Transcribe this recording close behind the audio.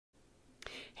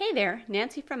Hey there,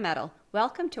 Nancy from Mettle.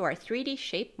 Welcome to our 3D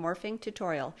shape morphing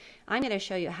tutorial. I'm going to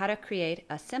show you how to create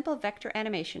a simple vector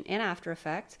animation in After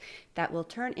Effects that will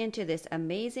turn into this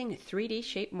amazing 3D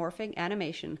shape morphing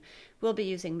animation. We'll be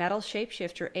using Mettle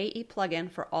ShapeShifter AE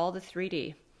plugin for all the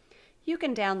 3D. You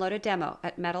can download a demo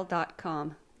at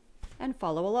mettle.com and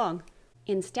follow along.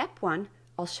 In step 1,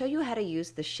 I'll show you how to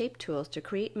use the shape tools to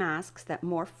create masks that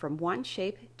morph from one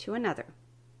shape to another.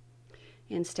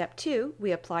 In step 2,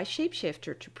 we apply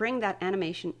ShapeShifter to bring that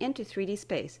animation into 3D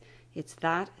space. It's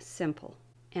that simple.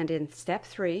 And in step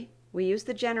 3, we use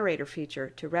the generator feature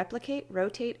to replicate,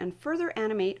 rotate, and further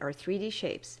animate our 3D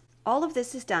shapes. All of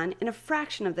this is done in a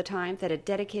fraction of the time that a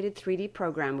dedicated 3D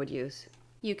program would use.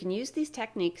 You can use these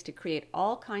techniques to create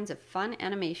all kinds of fun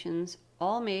animations,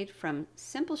 all made from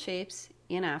simple shapes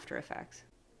in After Effects.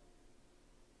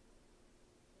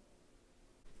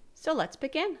 So let's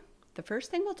begin. The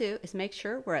first thing we'll do is make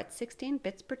sure we're at 16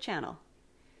 bits per channel.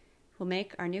 We'll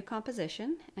make our new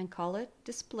composition and call it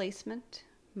Displacement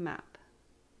Map.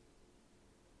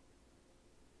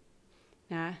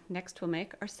 Now, next we'll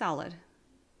make our solid,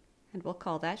 and we'll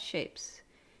call that Shapes.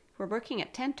 We're working at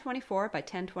 1024 by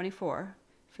 1024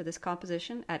 for this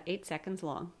composition at 8 seconds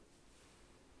long.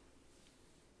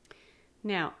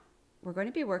 Now, we're going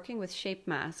to be working with shape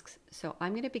masks, so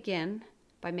I'm going to begin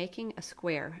by making a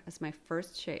square as my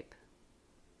first shape.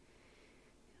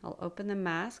 I'll open the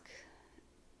mask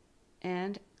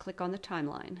and click on the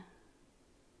timeline.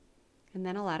 And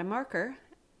then I'll add a marker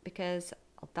because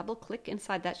I'll double click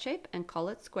inside that shape and call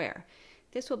it square.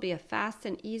 This will be a fast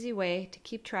and easy way to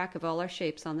keep track of all our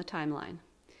shapes on the timeline.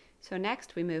 So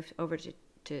next we move over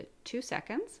to 2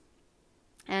 seconds.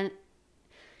 And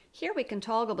here we can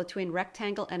toggle between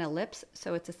rectangle and ellipse,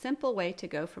 so it's a simple way to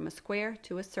go from a square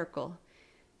to a circle.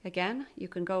 Again, you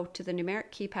can go to the numeric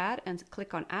keypad and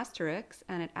click on asterisk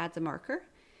and it adds a marker,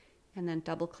 and then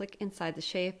double click inside the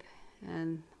shape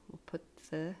and we'll put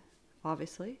the,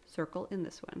 obviously, circle in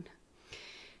this one.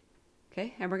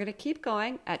 Okay, and we're going to keep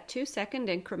going at 2-second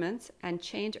increments and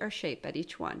change our shape at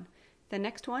each one. The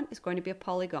next one is going to be a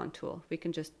polygon tool. We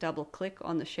can just double click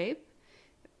on the shape,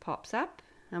 it pops up,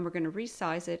 and we're going to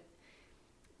resize it.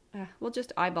 We'll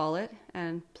just eyeball it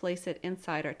and place it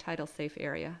inside our title safe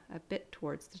area, a bit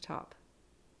towards the top.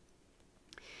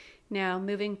 Now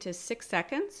moving to 6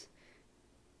 seconds,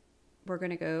 we're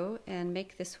going to go and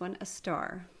make this one a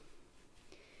star.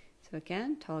 So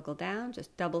again, toggle down,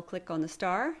 just double click on the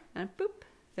star and boop,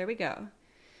 there we go.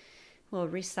 We'll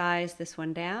resize this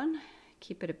one down,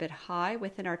 keep it a bit high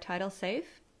within our title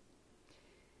safe.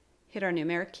 Hit our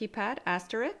numeric keypad,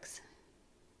 asterisk.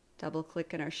 Double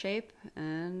click in our shape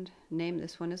and name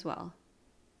this one as well.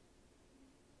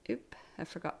 Oop, I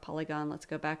forgot polygon. Let's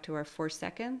go back to our 4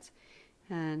 seconds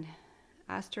and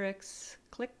asterisk,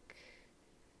 click,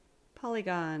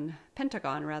 polygon,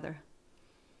 pentagon rather.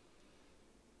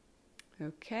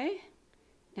 Okay,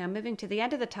 now moving to the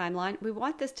end of the timeline, we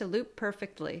want this to loop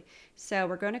perfectly. So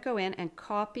we're going to go in and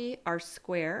copy our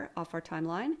square off our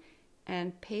timeline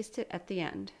and paste it at the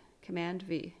end. Command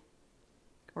V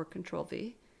or Control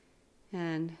V.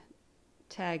 And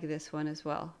tag this one as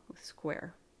well with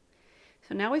square.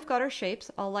 So now we've got our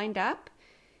shapes all lined up,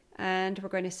 and we're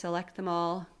going to select them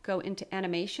all, go into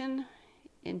animation,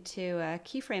 into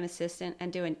keyframe assistant,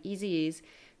 and do an easy ease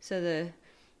so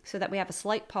that we have a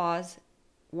slight pause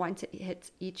once it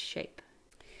hits each shape.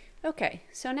 Okay,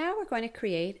 so now we're going to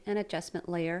create an adjustment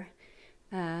layer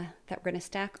that we're going to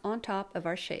stack on top of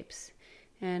our shapes.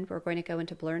 And we're going to go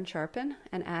into blur and sharpen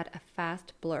and add a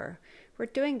fast blur. We're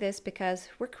doing this because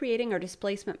we're creating our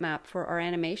displacement map for our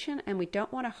animation and we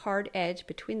don't want a hard edge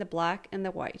between the black and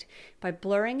the white. By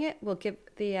blurring it, we'll give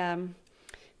the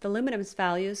luminance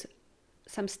values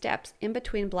some steps in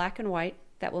between black and white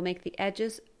that will make the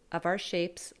edges of our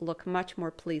shapes look much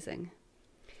more pleasing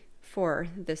for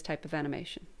this type of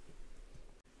animation.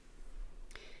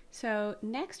 So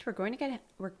next we're going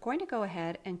to go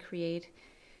ahead and create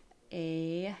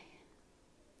a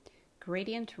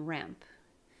gradient ramp.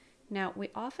 Now we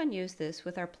often use this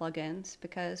with our plugins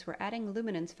because we're adding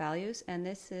luminance values, and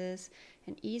this is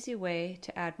an easy way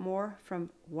to add more from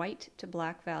white to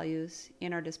black values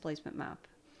in our displacement map.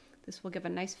 This will give a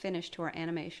nice finish to our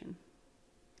animation.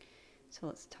 So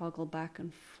let's toggle back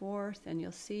and forth and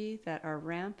you'll see that our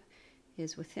ramp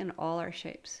is within all our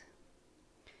shapes.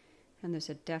 And there's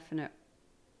a definite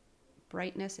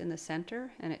brightness in the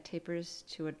center and it tapers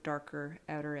to a darker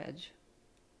outer edge.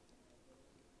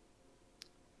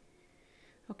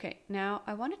 Okay, now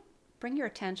I want to bring your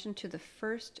attention to the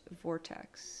first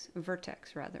vertex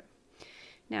rather.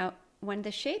 Now when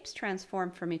the shapes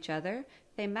transform from each other,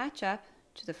 they match up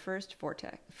to the first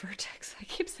vortex. I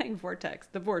keep saying vortex,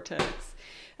 the vortex.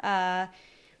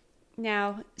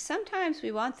 Now, sometimes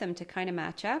we want them to kind of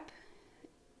match up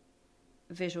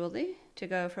visually, to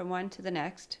go from one to the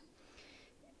next,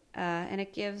 and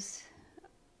it gives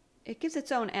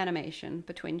its own animation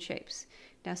between shapes.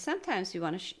 Now, sometimes we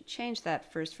want to change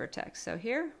that first vertex. So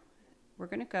here, we're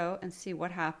going to go and see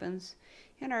what happens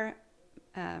in our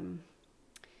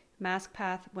mask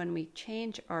path when we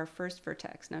change our first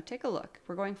vertex. Now, take a look.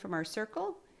 We're going from our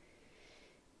circle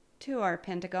to our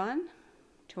pentagon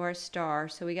to our star,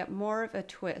 so we get more of a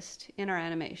twist in our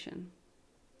animation.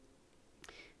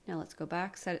 Now let's go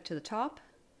back, set it to the top.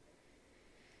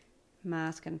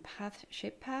 Mask and path,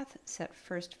 shape path, set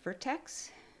first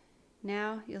vertex.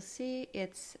 Now you'll see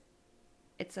it's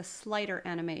a slighter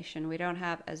animation. We don't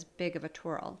have as big of a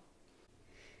twirl.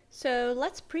 So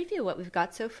let's preview what we've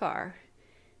got so far.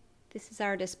 This is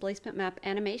our displacement map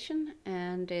animation,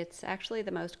 and it's actually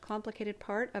the most complicated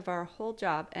part of our whole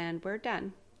job, and we're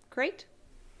done. Great.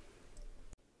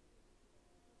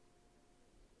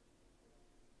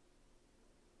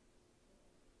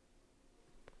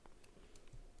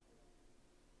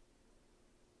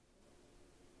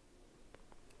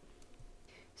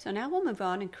 So now we'll move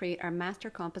on and create our master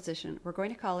composition. We're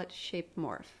going to call it Shape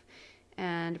Morph.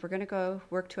 And we're going to go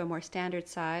work to a more standard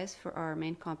size for our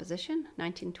main composition,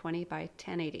 1920 by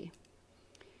 1080.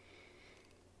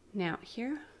 Now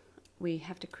here we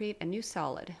have to create a new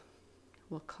solid.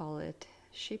 We'll call it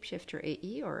ShapeShifter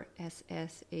AE, or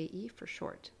SSAE for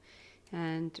short.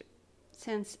 And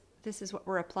since this is what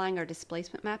we're applying our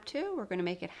displacement map to, we're going to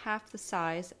make it half the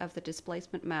size of the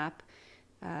displacement map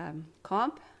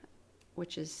comp,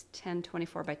 which is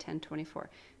 1024 by 1024.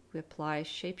 We apply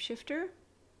ShapeShifter.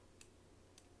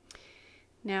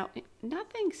 Now,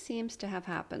 nothing seems to have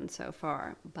happened so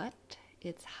far, but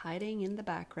it's hiding in the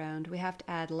background. We have to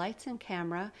add lights and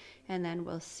camera, and then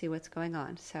we'll see what's going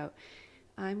on. So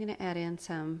I'm going to add in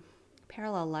some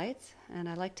parallel lights, and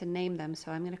I like to name them,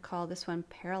 so I'm going to call this one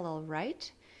Parallel Right.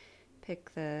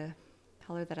 Pick the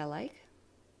color that I like.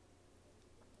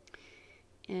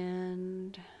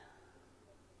 And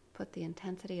put the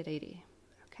intensity at 80.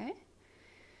 Okay.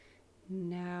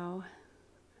 Now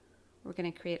we're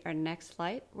going to create our next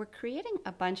light. We're creating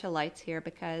a bunch of lights here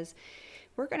because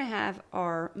we're going to have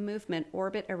our movement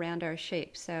orbit around our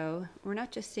shape. So we're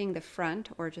not just seeing the front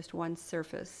or just one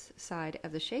surface side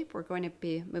of the shape. We're going to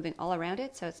be moving all around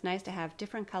it. So it's nice to have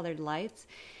different colored lights.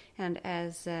 And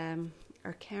as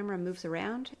our camera moves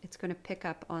around, it's going to pick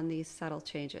up on these subtle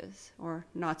changes, or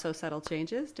not so subtle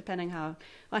changes, depending on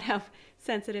how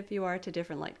sensitive you are to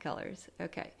different light colors.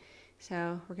 Okay,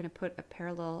 so we're going to put a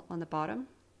parallel on the bottom.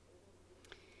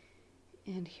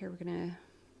 And here we're going to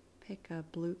pick a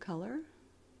blue color.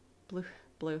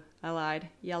 Blue, I lied,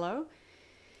 yellow.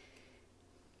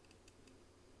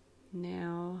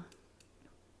 Now,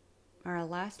 our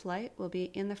last light will be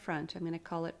in the front. I'm going to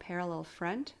call it Parallel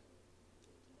Front.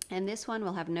 And this one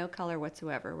will have no color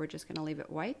whatsoever. We're just going to leave it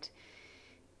white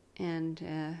and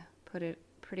put it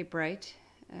pretty bright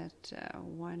at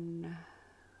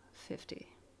 150.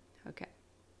 Okay.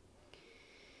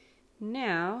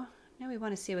 Now we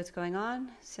want to see what's going on.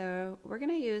 So we're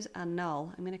going to use a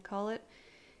null. I'm going to call it,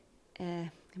 I'm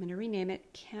going to rename it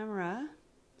Camera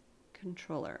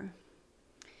Controller.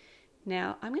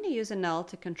 Now I'm going to use a null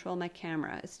to control my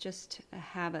camera. It's just a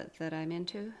habit that I'm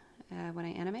into when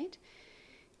I animate.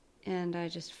 And I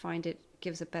just find it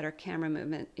gives a better camera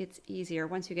movement. It's easier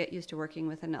once you get used to working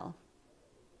with a null.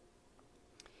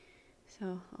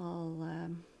 So I'll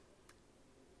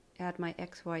add my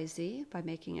XYZ by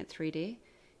making it 3D.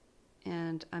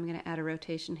 And I'm going to add a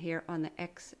rotation here on the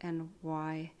X and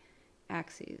Y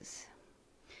axes.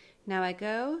 Now I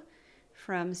go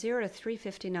from 0 to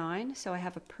 359, so I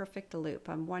have a perfect loop.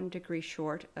 I'm 1 degree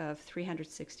short of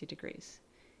 360 degrees.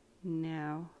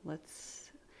 Now let's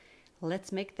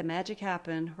make the magic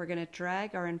happen. We're going to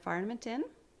drag our environment in,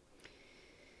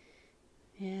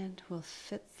 and we'll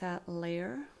fit that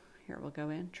layer. Here we'll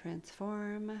go in,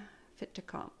 transform, fit to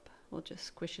comp. We'll just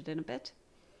squish it in a bit.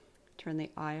 Turn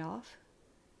the eye off.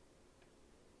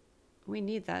 We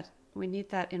need that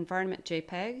environment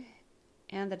JPEG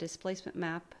and the displacement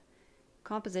map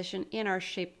composition in our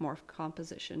shape morph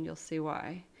composition. You'll see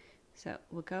why. So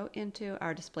we'll go into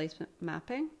our displacement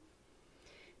mapping.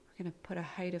 We're going to put a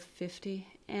height of 50,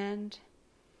 and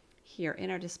here in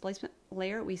our displacement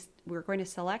layer we're going to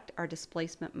select our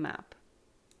displacement map.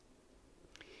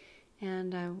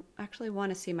 And I actually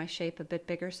want to see my shape a bit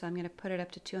bigger, so I'm going to put it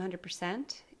up to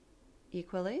 200%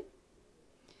 equally.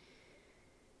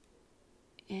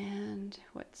 And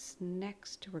what's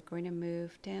next? We're going to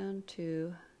move down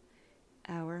to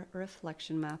our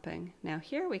reflection mapping. Now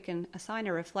here we can assign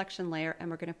a reflection layer, and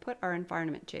we're going to put our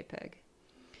environment JPEG.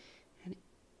 An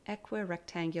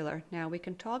equirectangular. Now we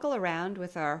can toggle around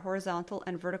with our horizontal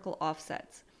and vertical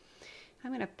offsets.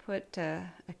 I'm going to put a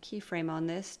keyframe on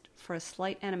this for a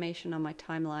slight animation on my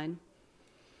timeline,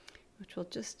 which will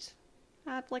just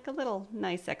add like a little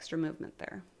nice extra movement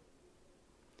there.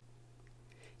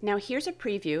 Now here's a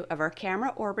preview of our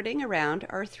camera orbiting around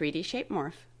our 3D shape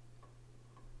morph.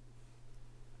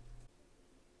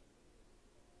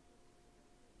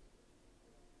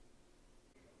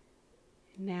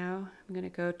 Now I'm going to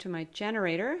go to my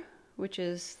generator, which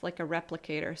is like a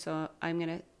replicator. So I'm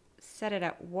going to set it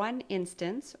at 1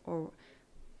 instance, or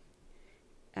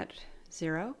at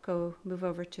 0. Move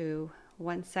over to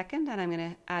 1 second, and I'm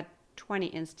going to add 20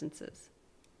 instances.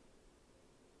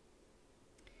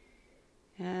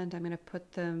 And I'm going to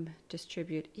put them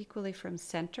distribute equally from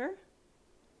center.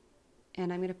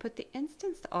 And I'm going to put the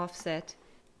instance offset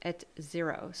at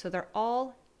 0. So they're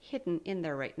all hidden in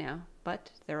there right now, but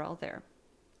they're all there.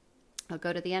 I'll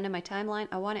go to the end of my timeline.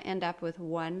 I want to end up with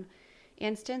 1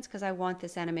 instance because I want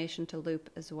this animation to loop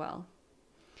as well.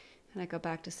 And I go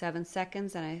back to 7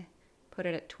 seconds and I put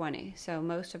it at 20. So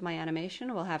most of my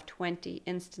animation will have 20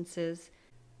 instances.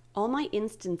 All my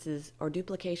instances or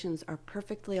duplications are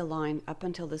perfectly aligned up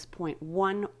until this point,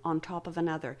 one on top of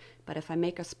another. But if I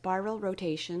make a spiral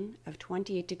rotation of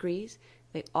 28 degrees,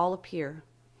 they all appear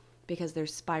because they're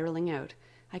spiraling out.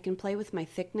 I can play with my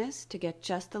thickness to get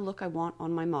just the look I want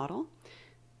on my model.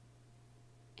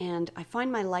 And I find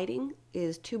my lighting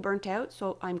is too burnt out,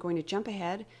 so I'm going to jump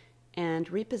ahead and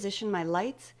reposition my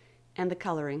lights and the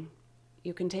coloring.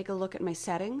 You can take a look at my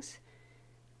settings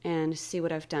and see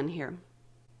what I've done here.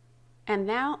 And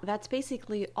now that's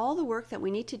basically all the work that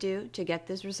we need to do to get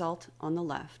this result on the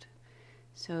left.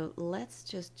 So let's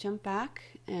just jump back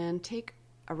and take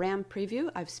a RAM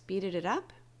preview. I've speeded it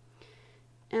up.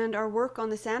 And our work on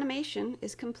this animation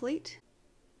is complete.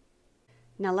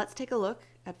 Now let's take a look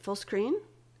at full screen,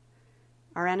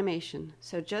 our animation.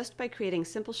 So just by creating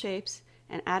simple shapes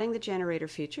and adding the generator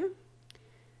feature,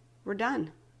 we're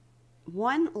done.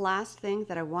 One last thing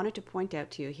that I wanted to point out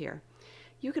to you here.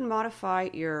 You can modify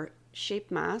your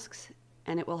shape masks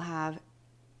and it will have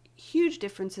huge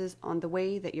differences on the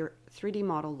way that your 3D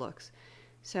model looks.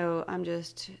 So I'm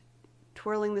just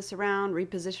twirling this around,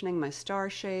 repositioning my star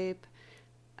shape.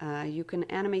 You can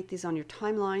animate these on your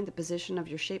timeline, the position of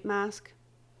your shape mask.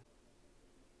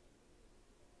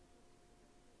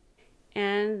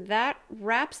 And that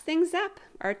wraps things up.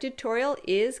 Our tutorial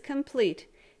is complete.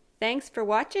 Thanks for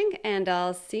watching, and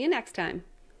I'll see you next time.